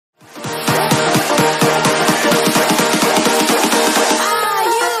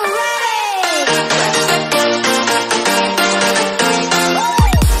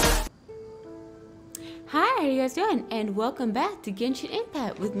welcome back to Genshin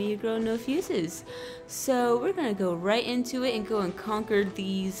Impact with me, your girl NoFuses. So we're gonna go right into it and go and conquer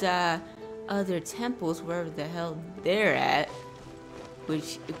these other temples, wherever the hell they're at,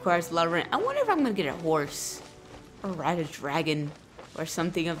 which requires a lot of rent. I wonder if I'm gonna get a horse or ride a dragon or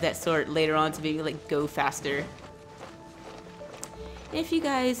something of that sort later on to maybe like go faster. And if you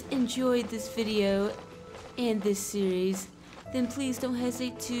guys enjoyed this video and this series, then please don't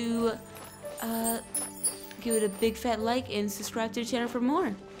hesitate to give it a big fat like and subscribe to the channel for more.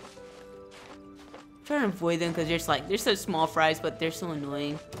 I'm trying to avoid them because they're such small fries, but they're so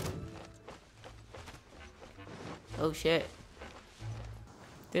annoying. Oh shit.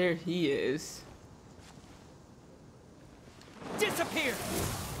 There he is. Disappear!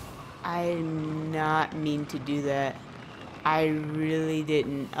 I did not mean to do that. I really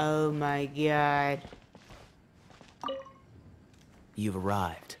didn't. Oh my god. You've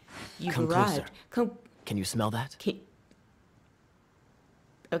arrived. You've Come arrived. Closer. Can you smell that?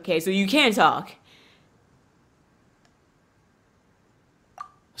 Okay, so you can talk.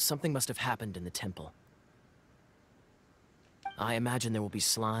 Something must have happened in the temple. I imagine there will be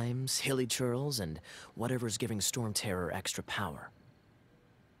slimes, hilly churls, and whatever's giving StormTerror extra power.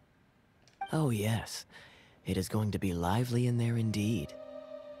 Oh yes, it is going to be lively in there indeed.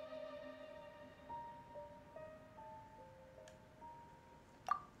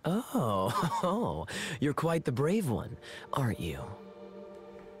 Oh, you're quite the brave one, aren't you?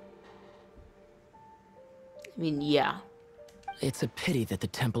 I mean, yeah. It's a pity that the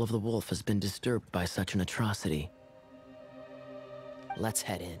Temple of the Wolf has been disturbed by such an atrocity. Let's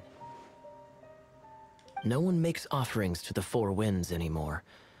head in. No one makes offerings to the Four Winds anymore,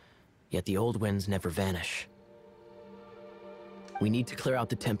 yet the old winds never vanish. We need to clear out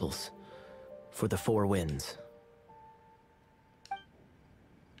the temples for the Four Winds.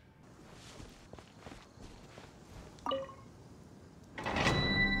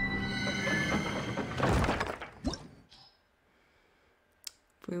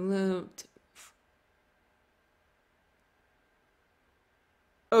 Removed.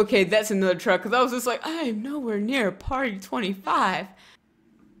 Okay, that's another truck, because I was just like, I am nowhere near Party 25.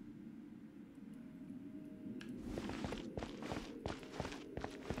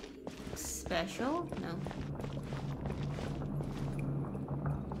 Special? No.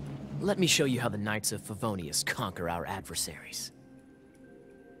 Let me show you how the Knights of Favonius conquer our adversaries.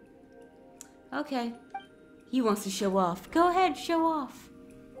 Okay. He wants to show off. Go ahead, show off.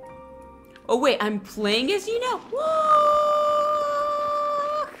 Oh wait, I'm playing as you now? Whoa!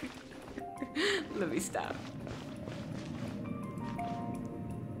 Let me stop.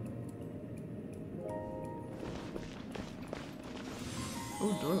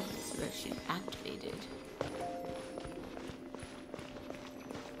 Oh, door resurrection activated.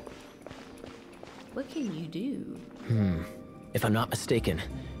 What can you do? If I'm not mistaken,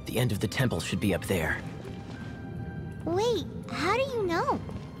 the end of the temple should be up there. Wait, how do you know?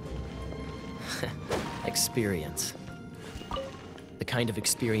 Experience. The kind of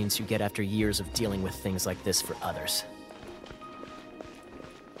experience you get after years of dealing with things like this for others.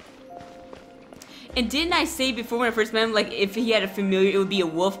 And didn't I say before when I first met him, like, if he had a familiar, it would be a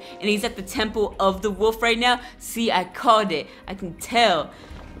wolf, and he's at the temple of the wolf right now? See, I called it. I can tell.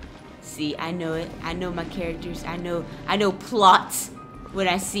 See, I know it. I know my characters. I know plots when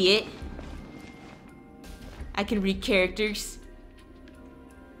I see it. I can read characters.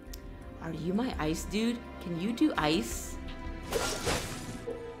 Are you my ice dude? Can you do ice?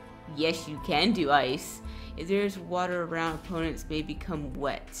 Yes, you can do ice. If there's water around, opponents may become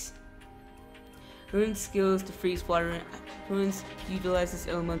wet. Rune skills to freeze water. Opponents utilize this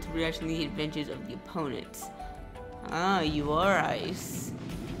elemental reaction to the advantage of the opponents. Ah, you are ice.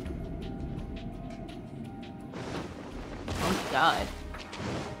 Oh god.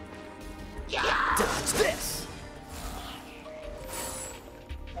 Dodge this!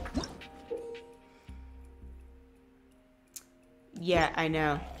 Yeah, I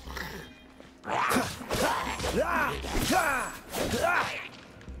know.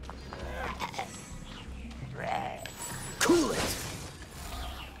 Cool it!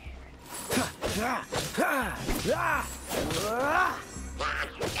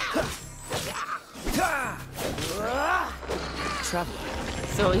 Traveler.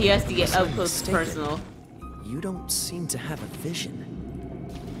 So he has to get up close and Mistaken. personal. You don't seem to have a vision.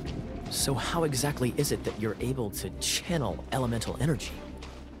 So how exactly is it that you're able to channel elemental energy?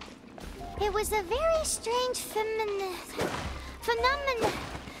 It was a very strange phenomenon.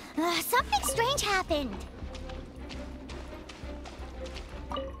 Something strange happened.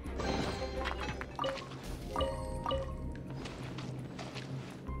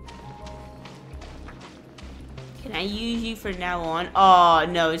 Can I I use you for now on? Oh,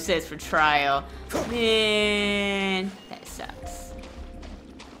 no, it says for trial. Man, that sucks.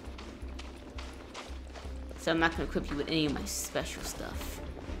 So I'm not gonna equip you with any of my special stuff.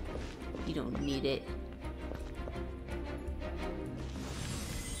 You don't need it.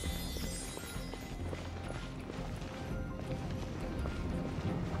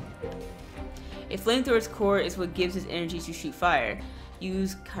 A flamethrower's core is what gives his energy to shoot fire.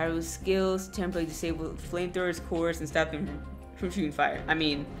 Use Kairo's skills to temporarily disable flamethrower's cores and stop him from shooting fire. I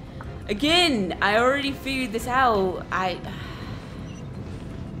mean, again, I already figured this out.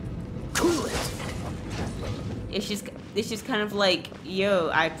 Cool it. It's just kind of like, yo,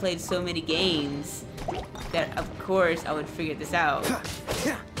 I played so many games that of course I would figure this out.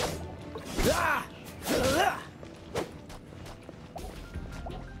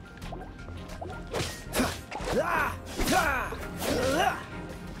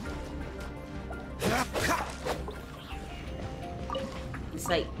 It's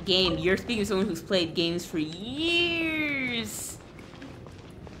like, game, you're speaking to someone who's played games for years.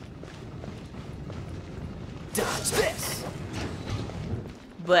 Dodge this.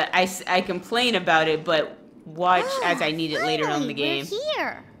 But I complain about it, but watch as I need it later on in the game. We're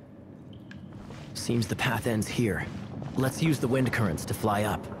here. Seems the path ends here. Let's use the wind currents to fly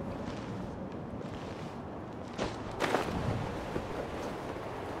up.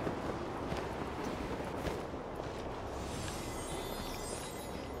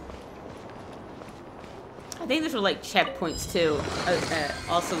 I think these are like checkpoints too.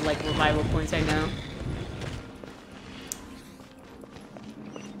 Also like revival points, I know.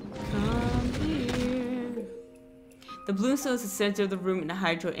 Come here. The bloomstone is the center of the room in the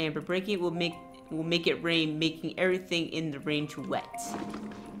hydro amber. Breaking it will make it rain, making everything in the range wet.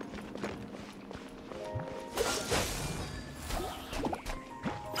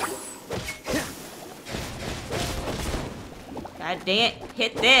 God dang it,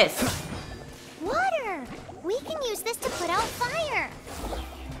 hit this! Water! We can use this to put out fire.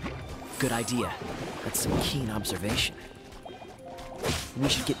 Good idea. That's some keen observation. We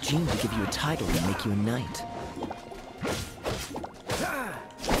should get Jean to give you a title and make you a knight.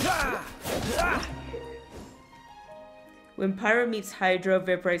 When pyro meets hydro,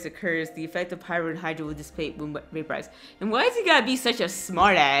 vaporize occurs. The effect of pyro and hydro will dissipate when vaporize. And why has he gotta be such a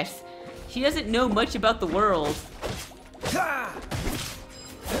smartass? She doesn't know much about the world.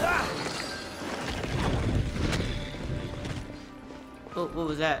 Oh, what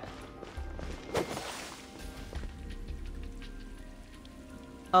was that?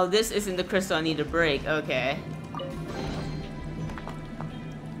 Oh, this isn't the crystal I need to break. Okay.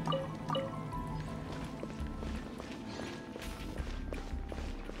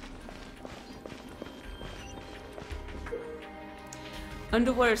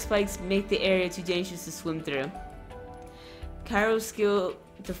 Underwater spikes make the area too dangerous to swim through. Kairo's skill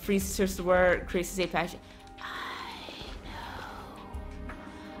to freeze the surface of the water creates a safe patch.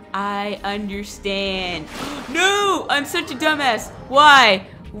 I understand. No! I'm such a dumbass. Why?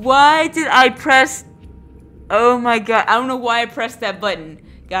 Why did I press... Oh my god. I don't know why I pressed that button.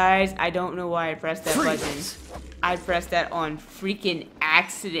 Guys, I don't know why I pressed that button. I pressed that on freaking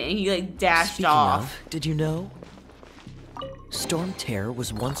accident and he like dashed Speaking off. of, did you know? StormTerror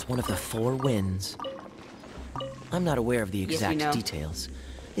was once one of the 4 winds. I'm not aware of the exact details.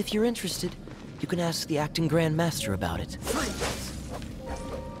 If you're interested, you can ask the acting Grand Master about it.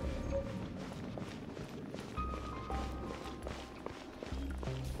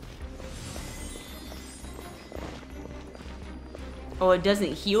 Oh, it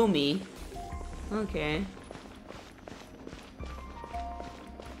doesn't heal me. Okay.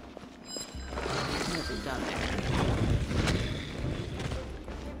 Nothing down there.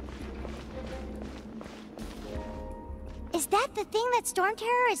 Is that the thing that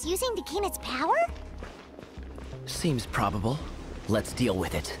StormTerror is using to gain its power? Seems probable. Let's deal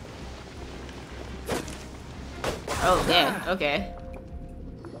with it. Oh, yeah, okay.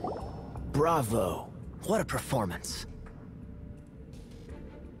 Bravo. What a performance.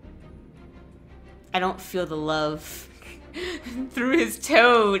 I don't feel the love through his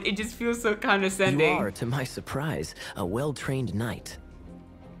tone. It just feels so condescending. You are, to my surprise, a well-trained knight.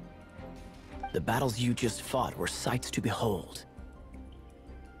 The battles you just fought were sights to behold.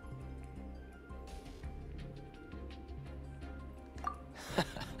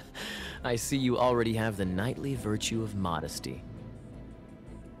 I see you already have the knightly virtue of modesty.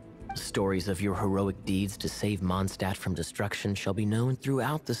 Stories of your heroic deeds to save Mondstadt from destruction shall be known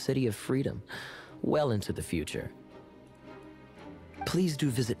throughout the City of Freedom, well into the future. Please do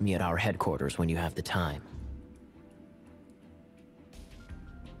visit me at our headquarters when you have the time.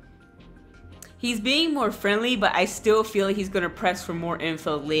 He's being more friendly, but I still feel like he's gonna press for more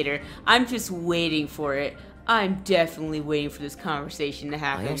info later. I'm just waiting for it. I'm definitely waiting for this conversation to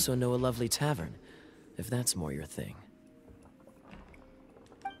happen. I also know a lovely tavern, if that's more your thing.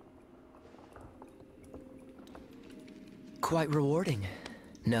 Quite rewarding,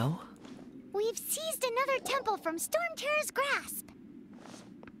 no? We've seized another temple from StormTerror's grasp.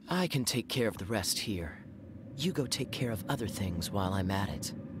 I can take care of the rest here. You go take care of other things while I'm at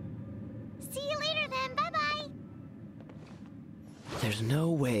it. See you later then, bye-bye. There's no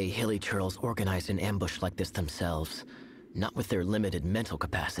way Hilly Turtles organized an ambush like this themselves. Not with their limited mental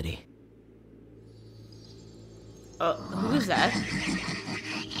capacity. Who is that?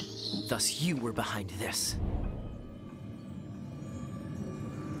 Thus you were behind this.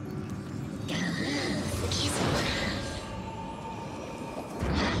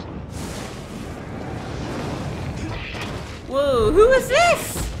 Whoa, who is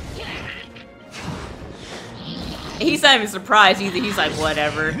this? He's not even surprised either. He's like,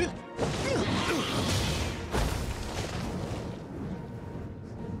 whatever.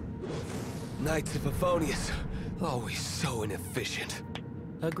 Knights of Favonius, always so inefficient.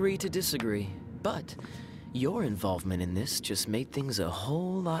 Agree to disagree, but your involvement in this just made things a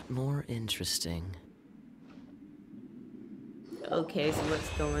whole lot more interesting. Okay, so what's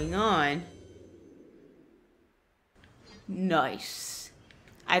going on? Nice.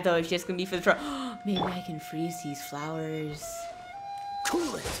 I thought it was just gonna be for the troll. Maybe I can freeze these flowers.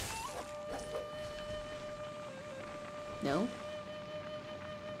 Cool it! No?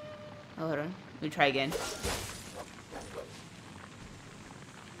 Oh, hold on. Let me try again.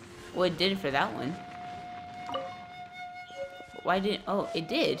 Well, it did it for that one. Why didn't... Oh, it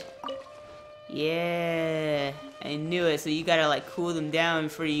did. Yeah. I knew it. So you gotta, like, cool them down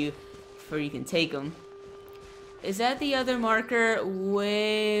before you can take them. Is that the other marker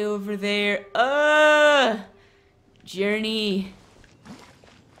way over there? Journey.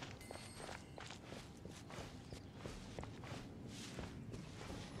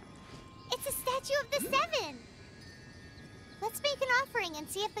 It's a statue of the Seven. Let's make an offering and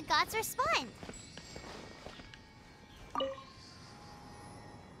see if the gods respond.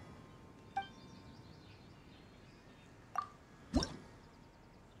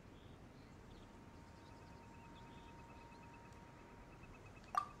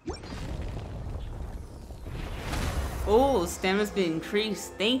 Oh, stamina's been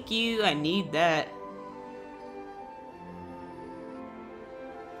increased. Thank you. I need that.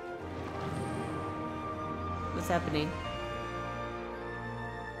 What's happening?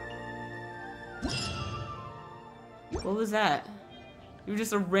 What was that? You were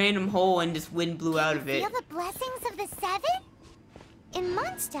just a random hole and just wind blew out of it. Feel the blessings of the Seven? In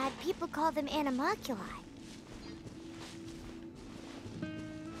Mondstadt, people call them animalculi.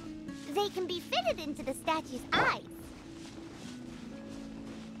 They can be fitted into the statue's eyes.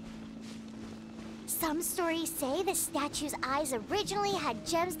 Some stories say the statue's eyes originally had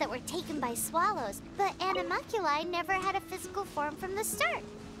gems that were taken by swallows, but animalculi never had a physical form from the start.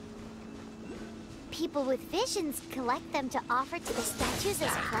 People with visions collect them to offer to the statues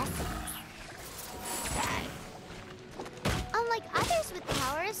as blessings. Unlike others with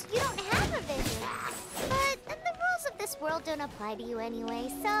powers, you don't have a vision. But the rules of this world don't apply to you anyway,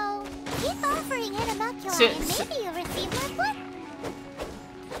 so keep offering animalculi and maybe you'll receive my blessing.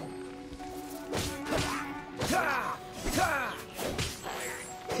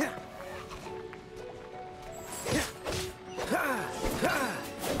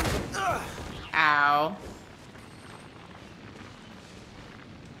 Ow.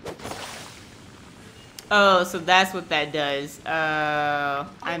 Oh, so that's what that does. Oh,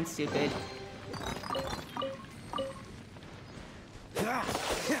 I'm stupid.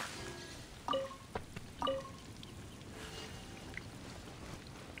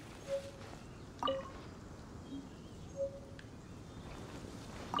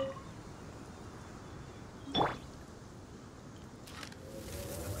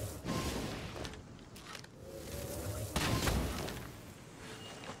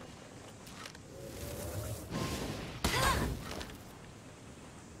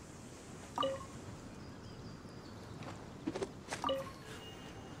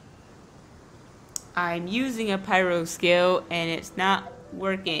 I'm using a pyro skill and it's not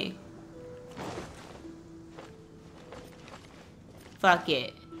working. Fuck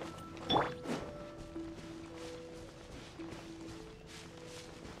it.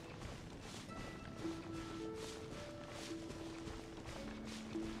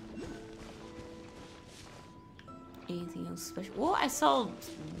 Anything else special? Well, I saw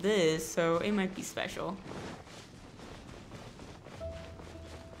this, so it might be special.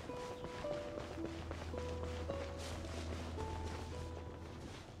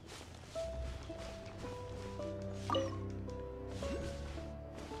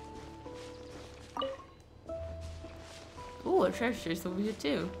 Ooh, a treasure chest over here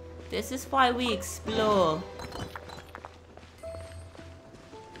too. This is why we explore.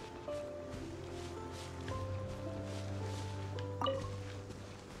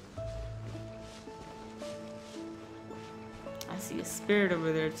 I see a spirit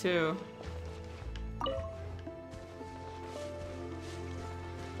over there too.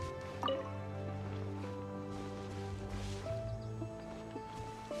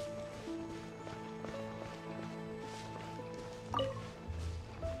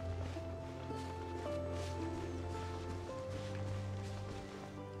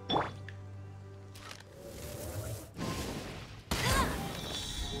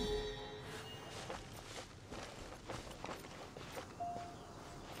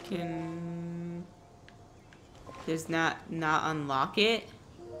 Can does not unlock it?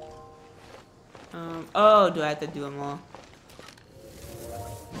 Oh, do I have to do them all?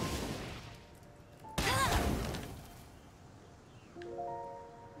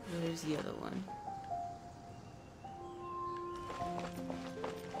 Where's the other one?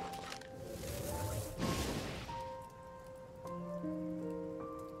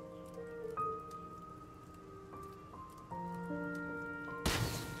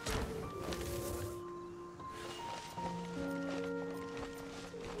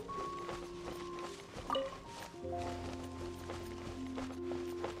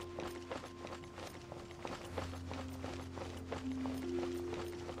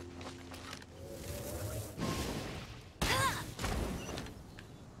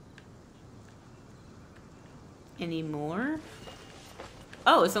 Any more?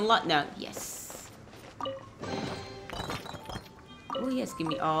 Oh, it's unlocked now. Yes. Oh yes, give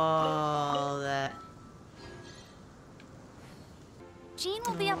me all that. Jean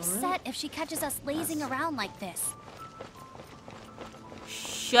will be upset if she catches us lazing around like this.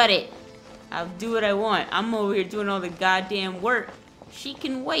 Shut it. I'll do what I want. I'm over here doing all the goddamn work. She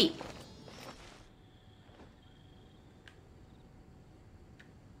can wait.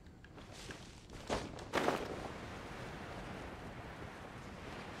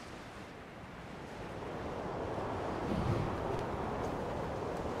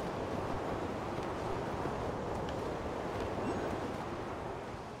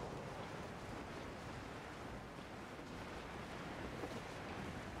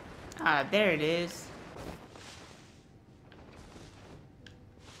 Ah, there it is.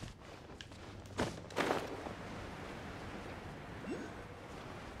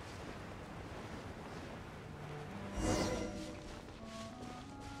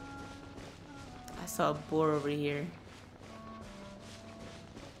 I saw a boar over here.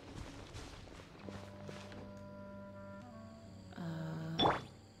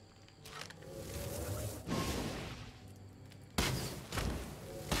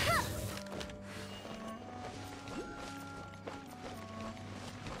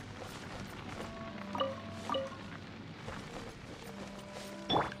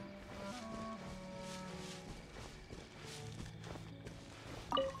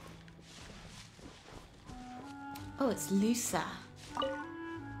 Oh, it's Lisa.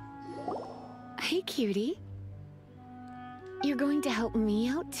 Hey, cutie. You're going to help me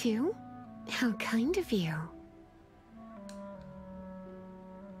out too? How kind of you.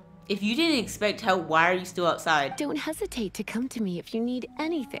 If you didn't expect help, why are you still outside? Don't hesitate to come to me if you need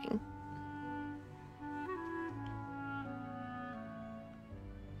anything.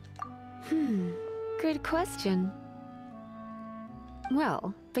 Good question.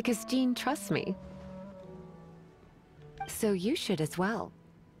 Well, because Jean trusts me. So you should as well.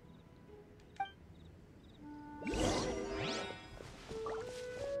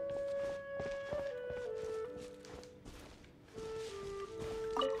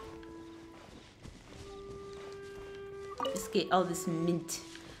 Let's get all this mint.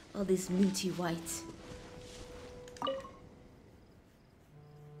 All this minty white.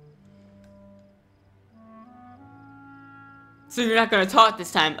 So you're not gonna talk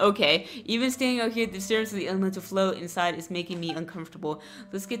this time, okay. Even standing out here, the disturbance of the elemental flow inside is making me uncomfortable.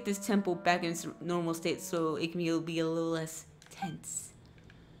 Let's get this temple back in its normal state so it can be a little less tense.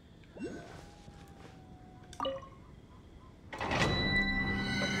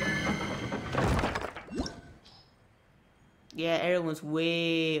 Yeah, everyone's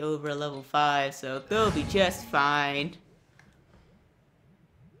way over level 5, so they'll be just fine.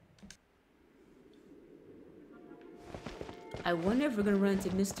 I wonder if we're gonna run into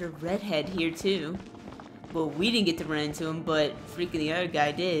Mr. Redhead here too. Well, we didn't get to run into him, but freaking the other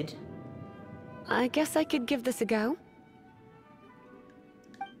guy did. I guess I could give this a go.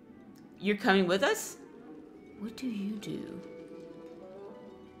 You're coming with us? What do you do?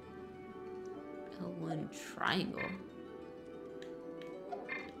 L1 triangle.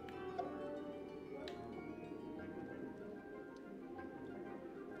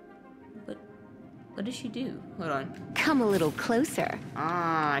 What does she do? Hold on. Come a little closer.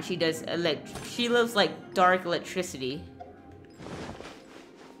 Ah, she does she loves like dark electricity.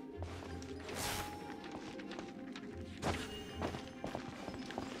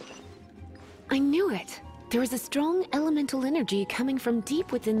 I knew it. There is a strong elemental energy coming from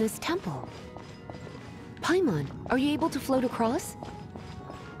deep within this temple. Paimon, are you able to float across?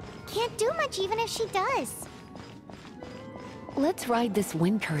 Can't do much even if she does. Let's ride this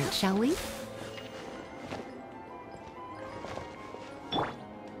wind current, shall we?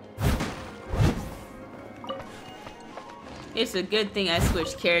 It's a good thing I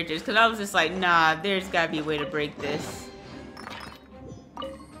switched characters, because I was just like, nah, there's gotta be a way to break this.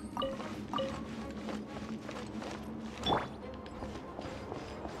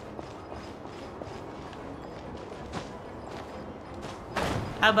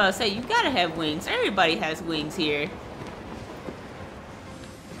 How about I say, you gotta have wings. Everybody has wings here.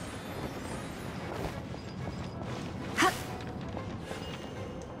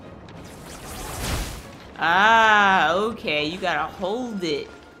 Ah, okay, you gotta hold it.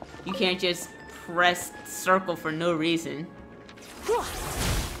 You can't just press circle for no reason.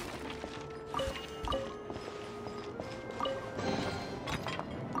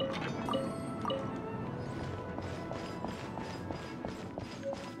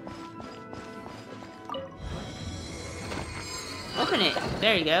 Open it.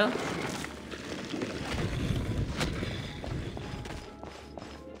 There you go.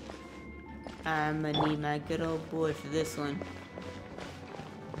 I'm gonna need my good old boy for this one.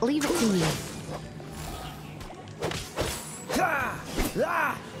 Leave it to me.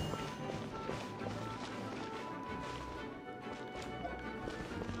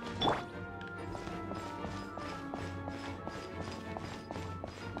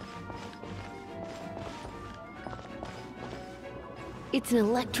 It's an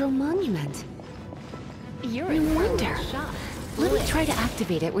electro monument. You're No in for a wonder. shock. Let me try to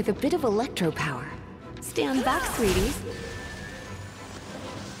activate it with a bit of electro power. Stand back, sweeties.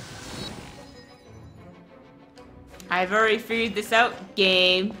 I've already figured this out,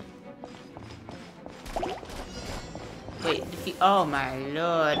 game. Wait, oh my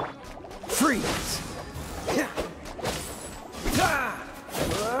lord. Freeze!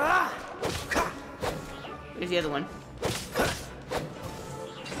 Where's the other one?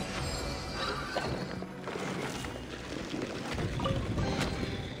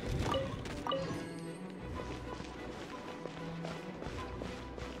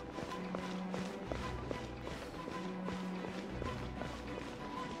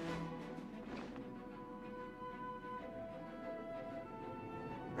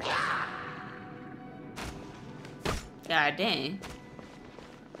 God dang.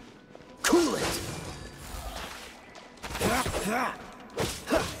 Cool it!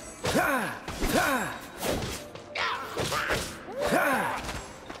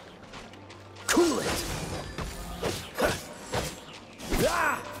 Cool it!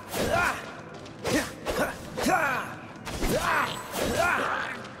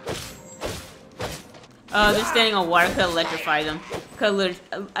 Oh, they're standing on water. I could electrify them. I could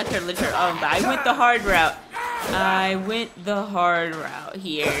literally. Oh, but I went the hard route. I went the hard route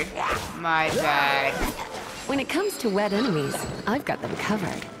here. My bad. When it comes to wet enemies, I've got them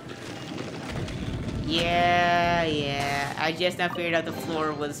covered. Yeah. I just now figured out the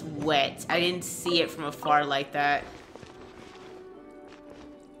floor was wet. I didn't see it from afar like that.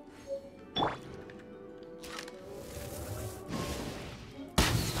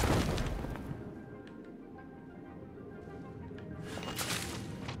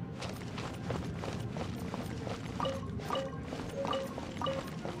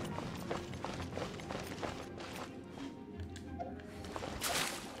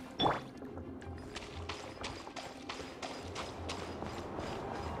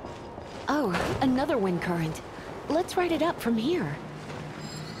 Oh, another wind current. Let's ride it up from here.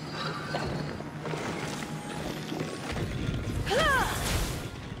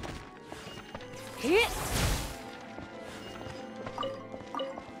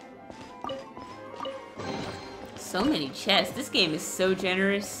 So many chests. This game is so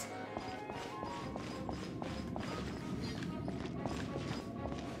generous.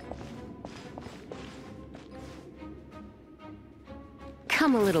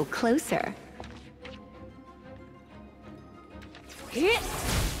 Come a little closer. How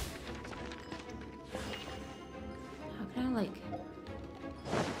can I like...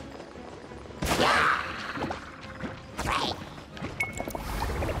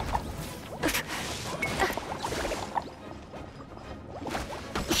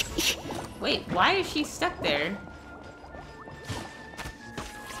 Wait, why is she stuck there?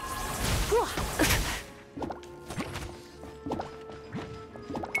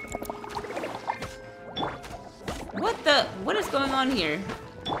 going on here?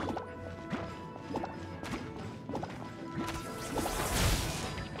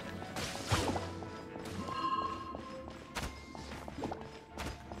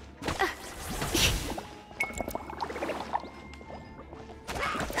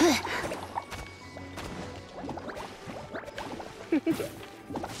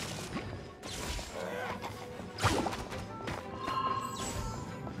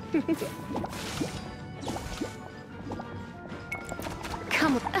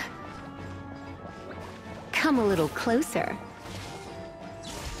 Come a little closer.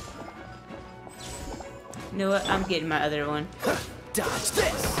 You know what? I'm getting my other one. Dodge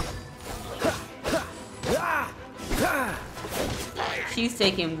this! She's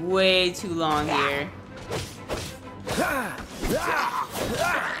taking way too long here.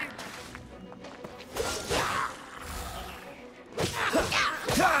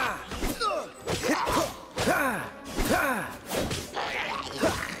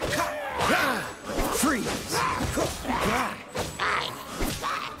 Freeze!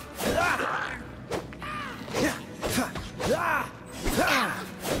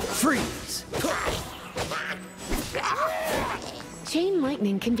 Freeze! Chain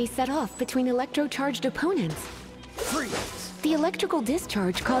lightning can be set off between electro-charged opponents. Freeze! The electrical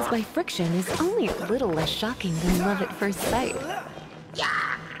discharge caused by friction is only a little less shocking than love at first sight.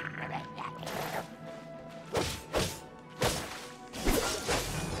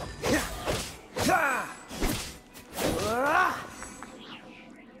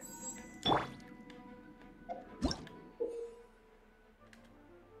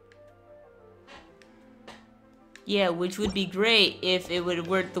 Yeah, which would be great if it would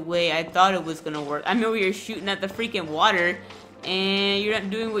work the way I thought it was gonna work. I know you're shooting at the freaking water, and you're not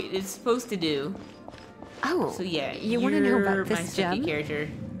doing what it's supposed to do. Oh, So yeah, you want to know about my this sucky gem? character.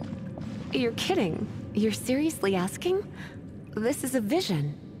 You're kidding. You're seriously asking? This is a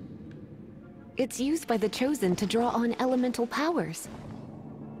vision. It's used by the Chosen to draw on elemental powers.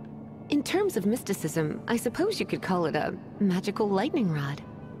 In terms of mysticism, I suppose you could call it a magical lightning rod.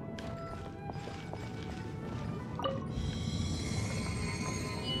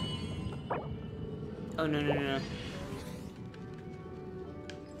 Oh, no, no, no, no.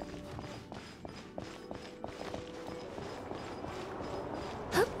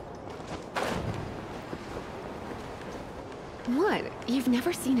 What? You've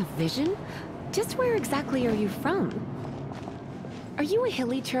never seen a vision? Just where exactly are you from? Are you a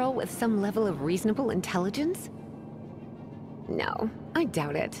hilly churl with some level of reasonable intelligence? No, I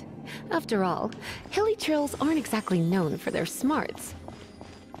doubt it. After all, hilly churls aren't exactly known for their smarts.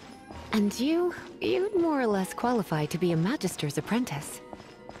 And you'd more or less qualify to be a Magister's apprentice.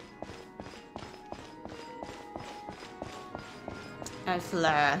 At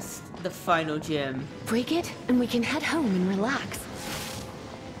last, the final gem. Break it, and we can head home and relax.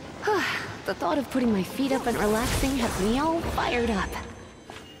 The thought of putting my feet up and relaxing has me all fired up.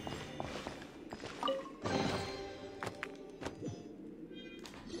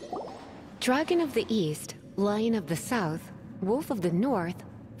 Dragon of the East, Lion of the South, Wolf of the North,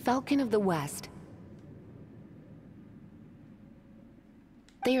 Falcon of the West.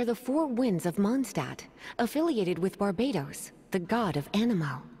 They are the four winds of Mondstadt, affiliated with Barbados, the god of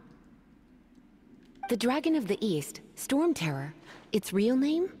Anemo. The Dragon of the East, StormTerror, its real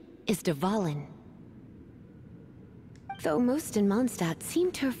name is Dvalin. Though most in Mondstadt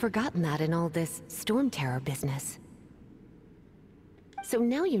seem to have forgotten that in all this StormTerror business. So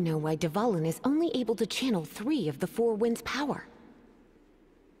now you know why Dvalin is only able to channel 3 of the four winds' power.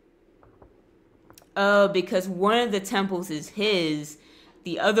 Oh, because one of the temples is his,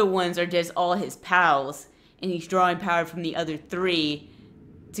 the other ones are just all his pals, and he's drawing power from the other 3.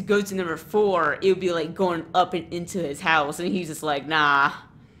 To go to number 4, it would be like going up and into his house, and he's just like, nah,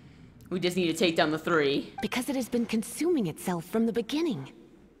 we just need to take down the 3. Because it has been consuming itself from the beginning.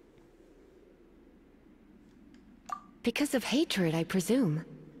 Because of hatred, I presume.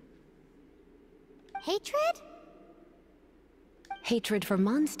 Hatred? Hatred for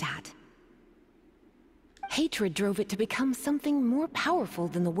Mondstadt. Hatred drove it to become something more powerful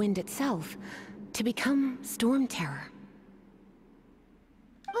than the wind itself. To become StormTerror.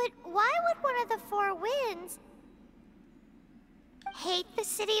 But why would one of the four winds hate the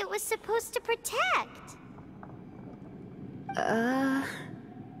city it was supposed to protect?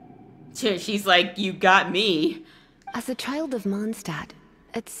 She's like, you got me. As a child of Mondstadt,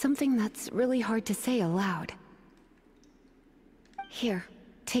 it's something that's really hard to say aloud. Here,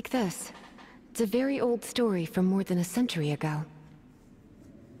 take this. It's a very old story from more than a century ago.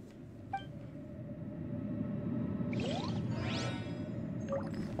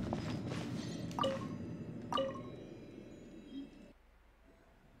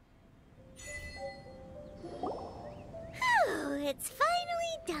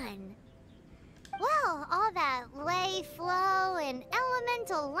 done. Well, all that lay, flow, and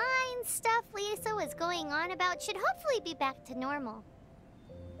elemental line stuff Lisa was going on about should hopefully be back to normal.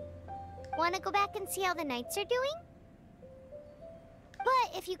 Want to go back and see how the knights are doing?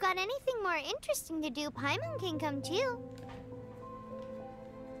 But if you got anything more interesting to do, Paimon can come too.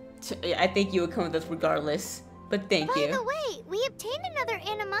 I think you would come with us regardless, but thank you. By the way, we obtained another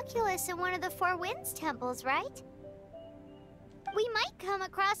animalculus in one of the Four Winds temples, right? We might come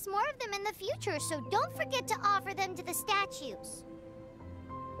across more of them in the future, so don't forget to offer them to the statues.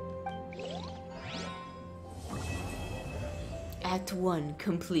 Act 1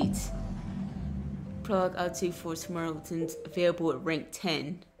 complete. Prologue Out for Smartons available at rank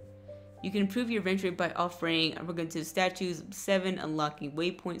 10. You can improve your adventure by offering a to the statues 7, unlocking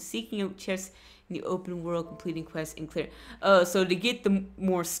waypoints, seeking out chests in the open world, completing quests, and clear. Oh, so to get the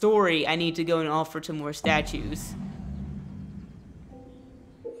more story, I need to go and offer to more statues.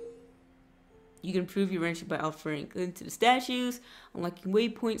 You can improve your adventure by offering to the statues, unlocking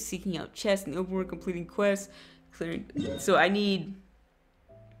waypoints, seeking out chests in the open world, completing quests, clearing. So I need.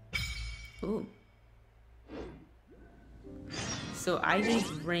 Ooh. So I need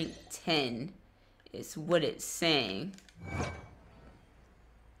rank 10 is what it's saying.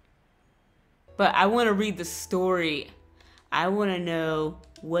 But I want to read the story. I want to know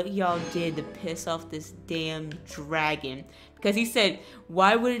what y'all did to piss off this damn dragon. Because he said,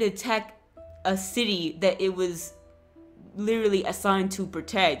 why would it attack a city that it was literally assigned to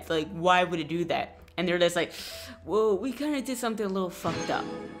protect? Like, why would it do that? And they're just like, whoa, we kind of did something a little fucked up.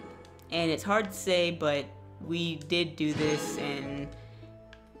 And it's hard to say, but we did do this, and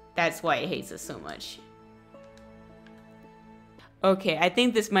that's why it hates us so much. Okay, I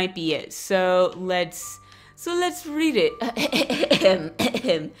think this might be it. So let's read it.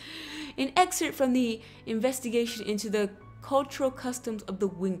 An excerpt from the investigation into the cultural customs of the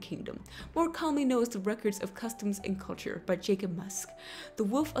Wind Kingdom, more commonly known as the Records of Customs and Culture by Jacob Musk. The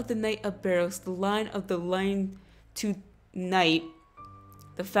Wolf of the Knight of Barrows, the Lion of the Lion-Toothed Knight,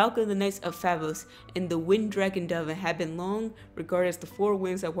 the Falcon of the Knights of Favos, and the Wind Dragon Devon have been long regarded as the four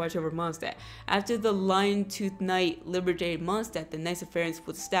winds that watch over Mondstadt. After the Lion-Toothed Knight liberated Mondstadt, the Knights of Firis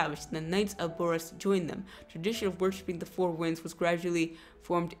was established, and the Knights of Boris joined them. Tradition of worshipping the four winds was gradually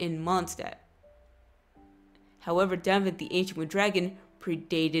formed in Mondstadt. However, Devon, the ancient wind dragon,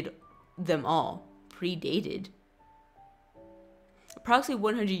 predated them all. Predated? Approximately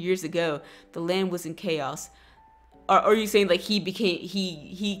 100 years ago, the land was in chaos. Or are you saying like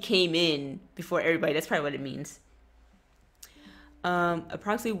he came in before everybody? That's probably what it means.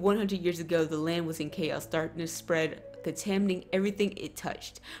 Approximately 100 years ago, the land was in chaos. Darkness spread, contaminating everything it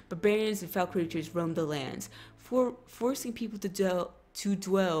touched. Barbarians and foul creatures roamed the lands, forcing people to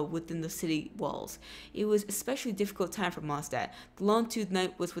dwell within the city walls. It was especially difficult time for Mondstadt. The long-toothed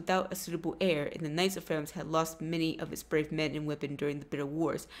knight was without a suitable heir, and the Knights of Firis had lost many of its brave men and women during the bitter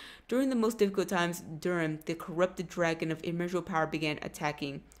wars. During the most difficult times, Durham, the corrupted dragon of immeasurable power, began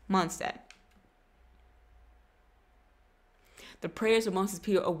attacking Mondstadt. The prayers of Mondstadt's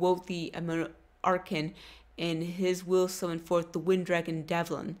people awoke the Archon, and his will summoned forth the wind dragon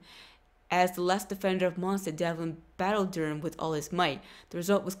Davlin. As the last defender of Mondstadt, Davlin battled Durham with all his might. The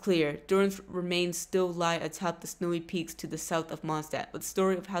result was clear. Durham's remains still lie atop the snowy peaks to the south of Mondstadt, but the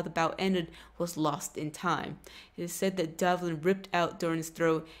story of how the bout ended was lost in time. It is said that Davlin ripped out Durham's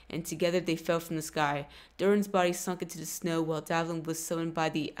throat, and together they fell from the sky. Durham's body sunk into the snow, while Davlin was summoned by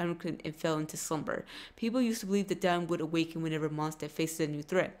the Archon and fell into slumber. People used to believe that Davlin would awaken whenever Mondstadt faces a new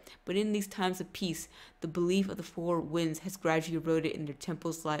threat, but in these times of peace, the belief of the four winds has gradually eroded, and their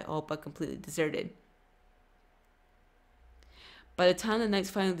temples lie all but completely deserted. By the time the Knights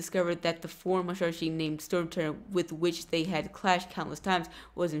finally discovered that the foreign monstrosity named StormTerror, with which they had clashed countless times,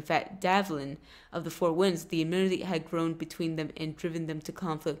 was in fact Davlin of the Four Winds, the immunity had grown between them and driven them to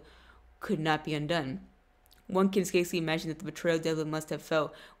conflict could not be undone. One can scarcely imagine that the betrayal Davlin must have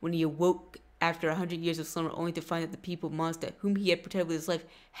felt when he awoke after 100 years of slumber, only to find that the people of Mondstadt, whom he had protected with his life,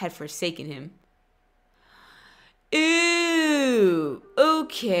 had forsaken him. Ew!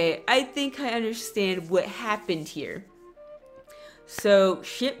 Okay, I think I understand what happened here. So,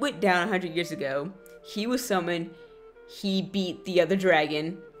 shit went down 100 years ago. He was summoned, he beat the other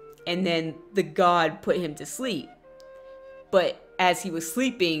dragon, and then the god put him to sleep. But as he was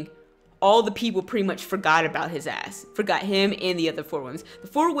sleeping, all the people pretty much forgot about his ass. Forgot him and the other Four Winds. The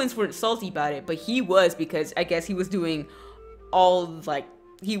Four Winds weren't salty about it, but he was, because I guess he was doing all, like,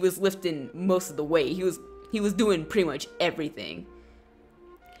 he was lifting most of the weight. He was doing pretty much everything.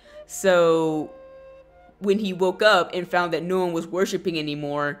 So when he woke up and found that no one was worshiping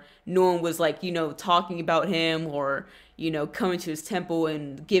anymore, no one was like, talking about him or, you know, coming to his temple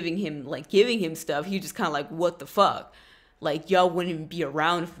and giving him stuff, he was just kind of like, what the fuck? Like, y'all wouldn't even be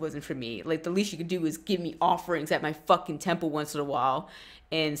around if it wasn't for me. Like, the least you could do is give me offerings at my fucking temple once in a while.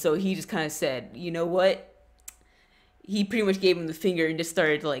 And so he just kind of said, you know what? He pretty much gave him the finger and just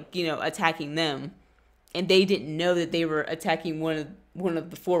started, like, you know, attacking them. And they didn't know that they were attacking one of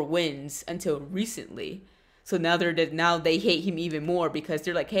the four winds until recently. So now they hate him even more because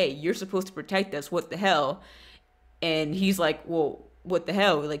they're like, hey, you're supposed to protect us. What the hell? And he's like, well, what the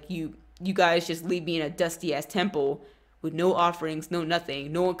hell? Like, you guys just leave me in a dusty ass temple with no offerings, no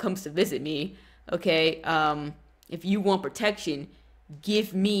nothing. No one comes to visit me. Okay. If you want protection,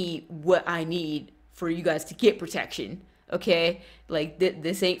 give me what I need for you guys to get protection. Okay, like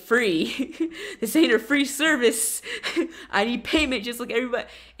this ain't free. This ain't a free service. I need payment just like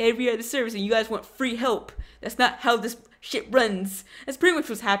every other service, and you guys want free help. That's not how this shit runs. That's pretty much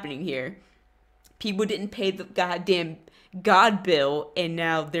what's happening here. People didn't pay the goddamn god bill, and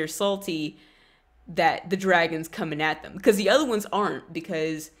now they're salty that the dragon's coming at them. Because the other ones aren't,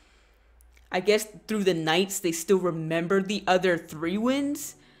 because I guess through the nights they still remember the other three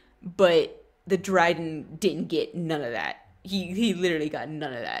winds, but the dragon didn't get none of that. He literally got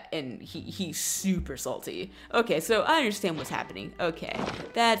none of that, and he's super salty. Okay, so I understand what's happening. Okay,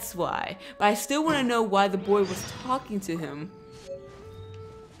 that's why. But I still want to know why the boy was talking to him.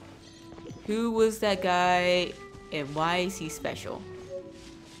 Who was that guy, and why is he special?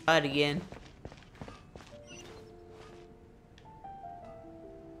 Try it again.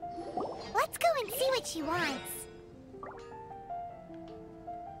 Let's go and see what she wants.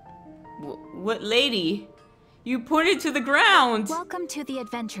 What lady? You pointed to the ground. Welcome to the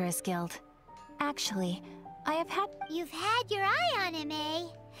Adventurers Guild. Actually, I have had... You've had your eye on him, eh?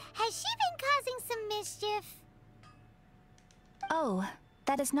 Has she been causing some mischief? Oh,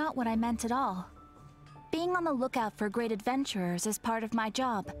 that is not what I meant at all. Being on the lookout for great adventurers is part of my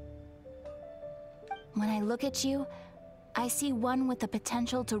job. When I look at you, I see one with the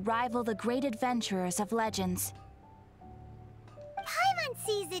potential to rival the great adventurers of legends. Paimon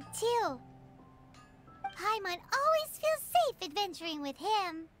sees it too. Paimon always feels safe adventuring with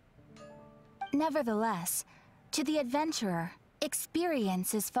him. Nevertheless, to the adventurer,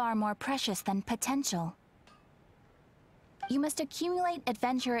 experience is far more precious than potential. You must accumulate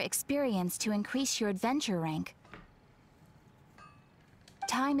adventurer experience to increase your adventure rank.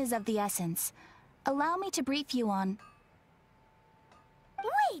 Time is of the essence. Allow me to brief you on...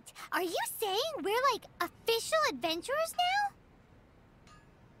 Wait, are you saying we're like official adventurers now?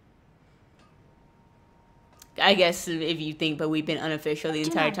 I guess if you think, but we've been unofficial the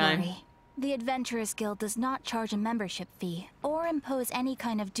entire time. Do not worry. The Adventurers Guild does not charge a membership fee or impose any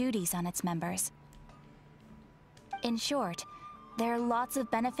kind of duties on its members. In short, there are lots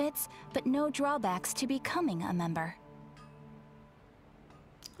of benefits, but no drawbacks to becoming a member.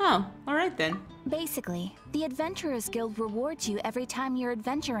 Oh, alright then. Basically, the Adventurers Guild rewards you every time your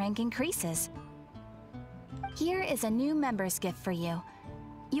adventure rank increases. Here is a new member's gift for you.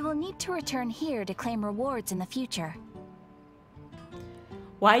 You will need to return here to claim rewards in the future.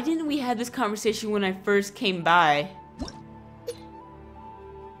 Why didn't we have this conversation when I first came by?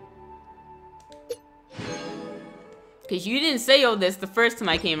 Because you didn't say all this the first time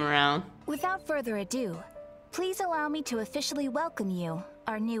I came around. Without further ado, please allow me to officially welcome you,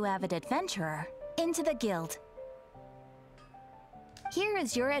 our new avid adventurer, into the guild. Here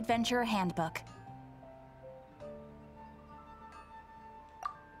is your adventurer handbook.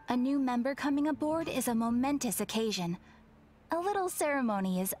 A new member coming aboard is a momentous occasion. A little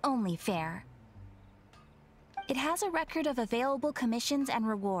ceremony is only fair. It has a record of available commissions and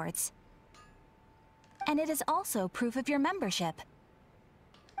rewards. And it is also proof of your membership.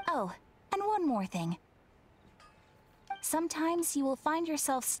 Oh, and one more thing. Sometimes you will find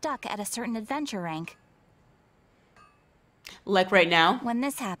yourself stuck at a certain adventure rank. Like right now? When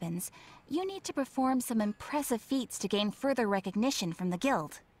this happens, you need to perform some impressive feats to gain further recognition from the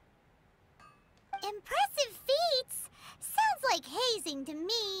guild. Impressive feats? Sounds like hazing to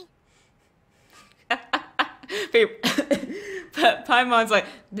me. Paimon's like,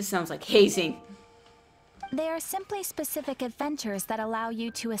 this sounds like hazing. They are simply specific adventures that allow you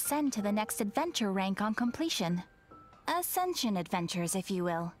to ascend to the next adventure rank on completion. Ascension adventures, if you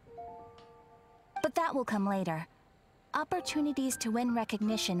will. But that will come later. Opportunities to win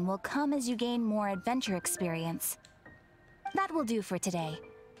recognition will come as you gain more adventure experience. That will do for today.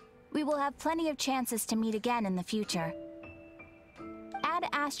 We will have plenty of chances to meet again in the future. Ad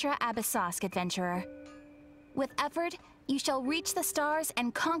Astra Abyssosk, adventurer. With effort, you shall reach the stars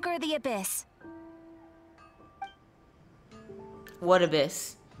and conquer the abyss. What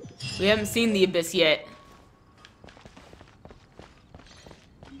abyss? We haven't seen the abyss yet.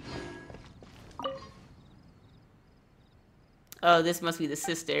 Oh, this must be the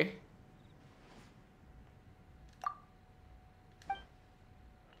sister.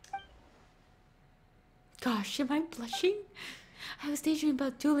 Gosh, am I blushing? I was daydreaming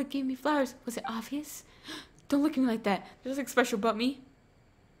about Dula gave me flowers. Was it obvious? Don't look at me like that. There's nothing special about me.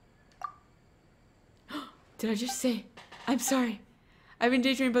 Did I just say? I'm sorry. I've been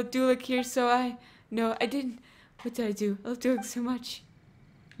daydreaming about Dulak here, so no, I didn't. What did I do? I love Dulak so much.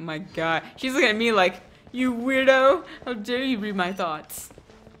 Oh my god. She's looking at me like, you weirdo. How dare you read my thoughts?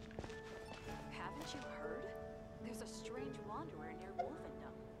 Haven't you heard? There's a strange wanderer near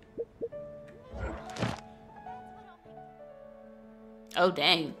Wolfendom. Oh,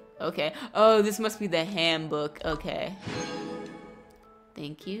 dang. Okay. Oh, this must be the handbook. Okay.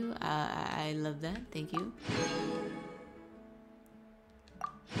 Thank you. I love that. Thank you.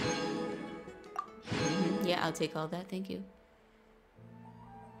 Yeah, I'll take all that. Thank you.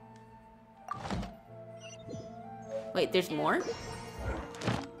 Wait, there's more?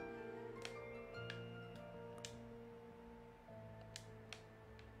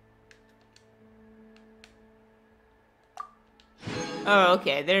 Oh,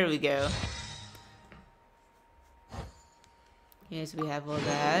 okay. There we go. Yes, we have all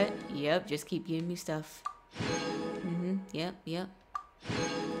that. Yep, just keep giving me stuff. Yep.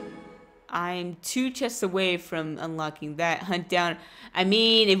 I'm 2 chests away from unlocking that. Hunt down. I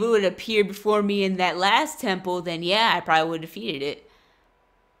mean, if it would appear before me in that last temple, then yeah, I probably would have defeated it.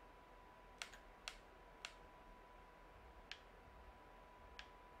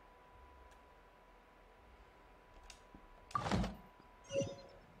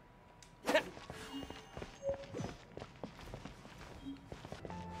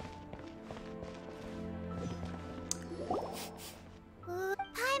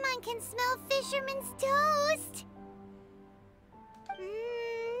 Paimon can smell fisherman's toast.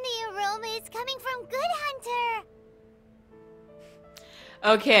 The aroma is coming from Good Hunter.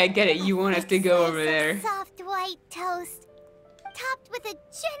 Okay, I get it. You want us to go over there. Soft white toast, topped with a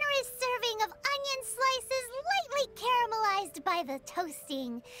generous serving of onion slices, lightly caramelized by the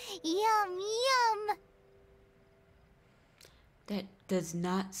toasting. Yum, yum. That does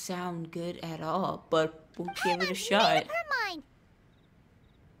not sound good at all, but we'll give it a Paimon's shot. made up her mind.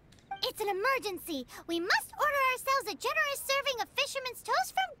 It's an emergency. We must order ourselves a generous serving of fisherman's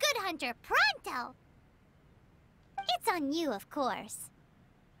toast from Good Hunter, pronto. It's on you, of course.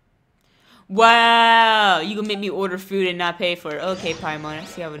 Wow, you gonna make me order food and not pay for it. Okay, Paimon, I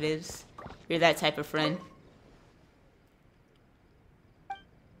see how it is. You're that type of friend.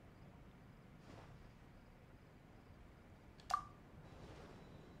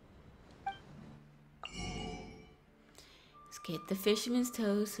 Let's get the fisherman's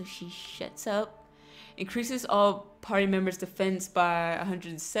toast so she shuts up. Increases all party members' defense by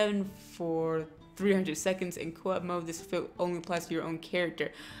 107 for 300 seconds. In co-op mode, this effect only applies to your own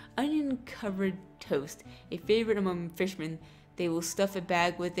character. Onion-covered toast. A favorite among fishermen. They will stuff a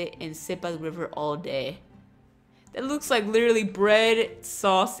bag with it and sit by the river all day. That looks like literally bread,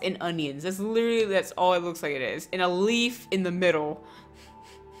 sauce, and onions. That's all it looks like it is. And a leaf in the middle.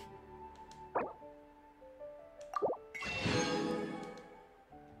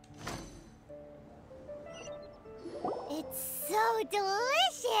 It's so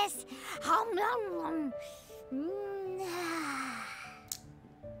delicious.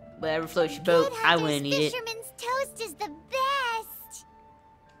 Whatever floats your boat, I wouldn't eat it. Fisherman's toast is the best.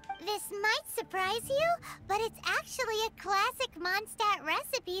 This might surprise you, but it's actually a classic Mondstadt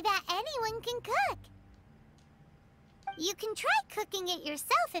recipe that anyone can cook. You can try cooking it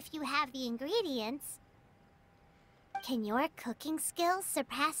yourself if you have the ingredients. Can your cooking skills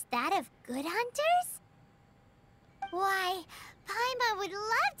surpass that of Good Hunters? Why, Paimon would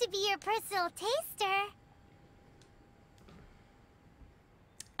love to be your personal taster.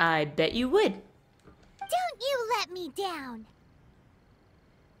 I bet you would. Don't you let me down.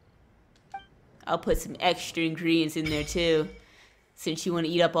 I'll put some extra ingredients in there too, since you want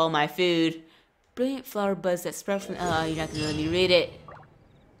to eat up all my food. Brilliant flower buds that sprout from... Oh, you're not gonna let me read it.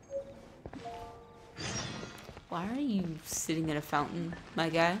 Why are you sitting in a fountain, my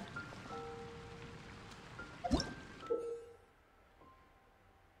guy?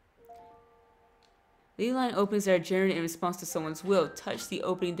 Ley line openings are generated in response to someone's will. Touch the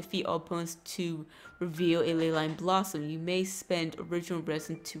opening, defeat all opponents to reveal a ley line blossom. You may spend original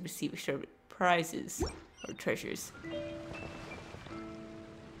resin to receive extra prizes or treasures.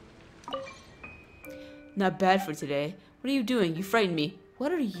 Not bad for today. What are you doing? You frightened me.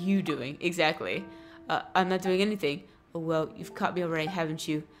 What are you doing? Exactly. I'm not doing anything. Oh well, you've caught me alright, haven't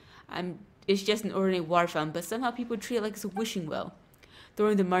you? It's just an ordinary water fountain, but somehow people treat it like it's a wishing well.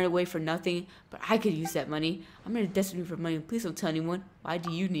 throwing the money away for nothing. But I could use that money. I'm in a desperate need for money. Please don't tell anyone. Why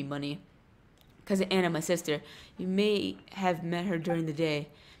do you need money? Cousin Anna, my sister. You may have met her during the day.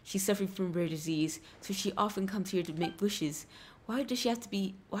 She's suffering from rare disease, so she often comes here to make wishes. Why does it have to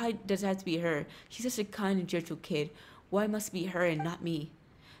be her? She's such a kind and gentle kid. Why must it be her and not me?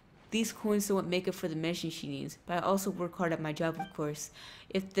 These coins don't make up for the medicine she needs, but I also work hard at my job, of course.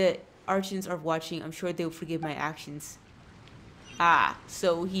 If the archons are watching, I'm sure they'll forgive my actions. Ah,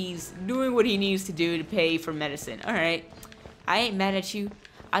 so he's doing what he needs to do to pay for medicine. Alright. I ain't mad at you.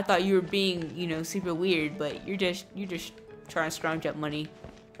 I thought you were being, you know, super weird, but you're just trying to scrounge up money.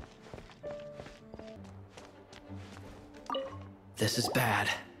 This is bad.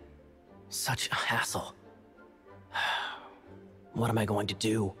 Such a hassle. What am I going to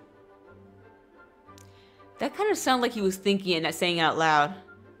do? That kind of sounded like he was thinking and not saying it out loud.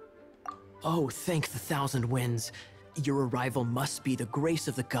 Oh, thank the thousand winds. Your arrival must be the grace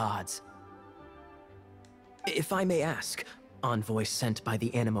of the gods. If I may ask, envoy sent by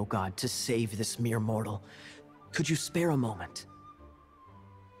the Animo god to save this mere mortal, could you spare a moment?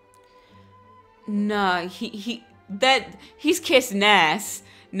 Nah, he's kissing ass.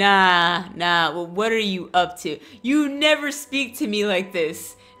 Nah, well, what are you up to? You never speak to me like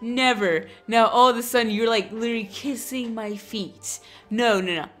this. Never. Now all of a sudden you're like literally kissing my feet. No.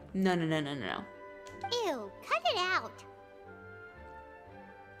 Ew, cut it out.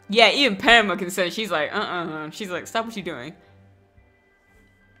 Yeah, even Panama consent. She's like, She's like, stop what you're doing.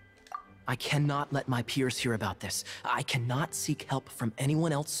 I cannot let my peers hear about this. I cannot seek help from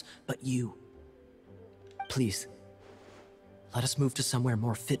anyone else but you. Please, let us move to somewhere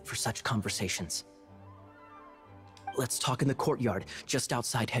more fit for such conversations. Let's talk in the courtyard, just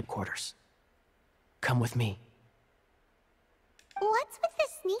outside headquarters. Come with me. What's with the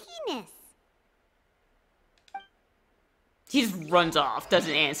sneakiness? He just runs off,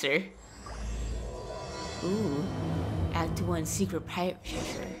 doesn't answer. Ooh, Act 1 Secret Pirate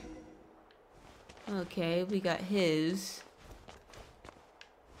Treasure. Okay, we got his.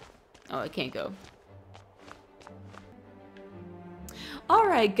 Oh, I can't go.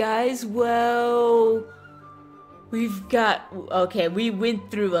 Alright guys, well, we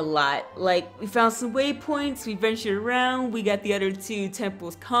went through a lot. Like, we found some waypoints, we ventured around, we got the other two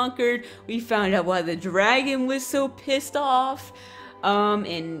temples conquered, we found out why the dragon was so pissed off,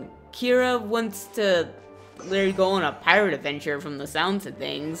 and Kira wants to literally go on a pirate adventure from the sounds of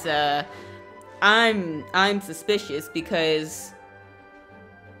things. I'm suspicious because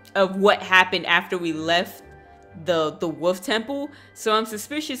of what happened after we left the wolf temple, so I'm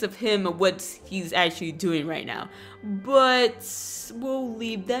suspicious of him and what he's actually doing right now, but we'll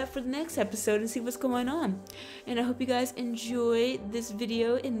leave that for the next episode and see what's going on. And I hope you guys enjoyed this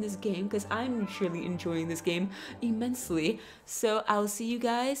video in this game, because I'm surely enjoying this game immensely. So I'll see you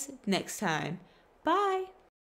guys next time. Bye.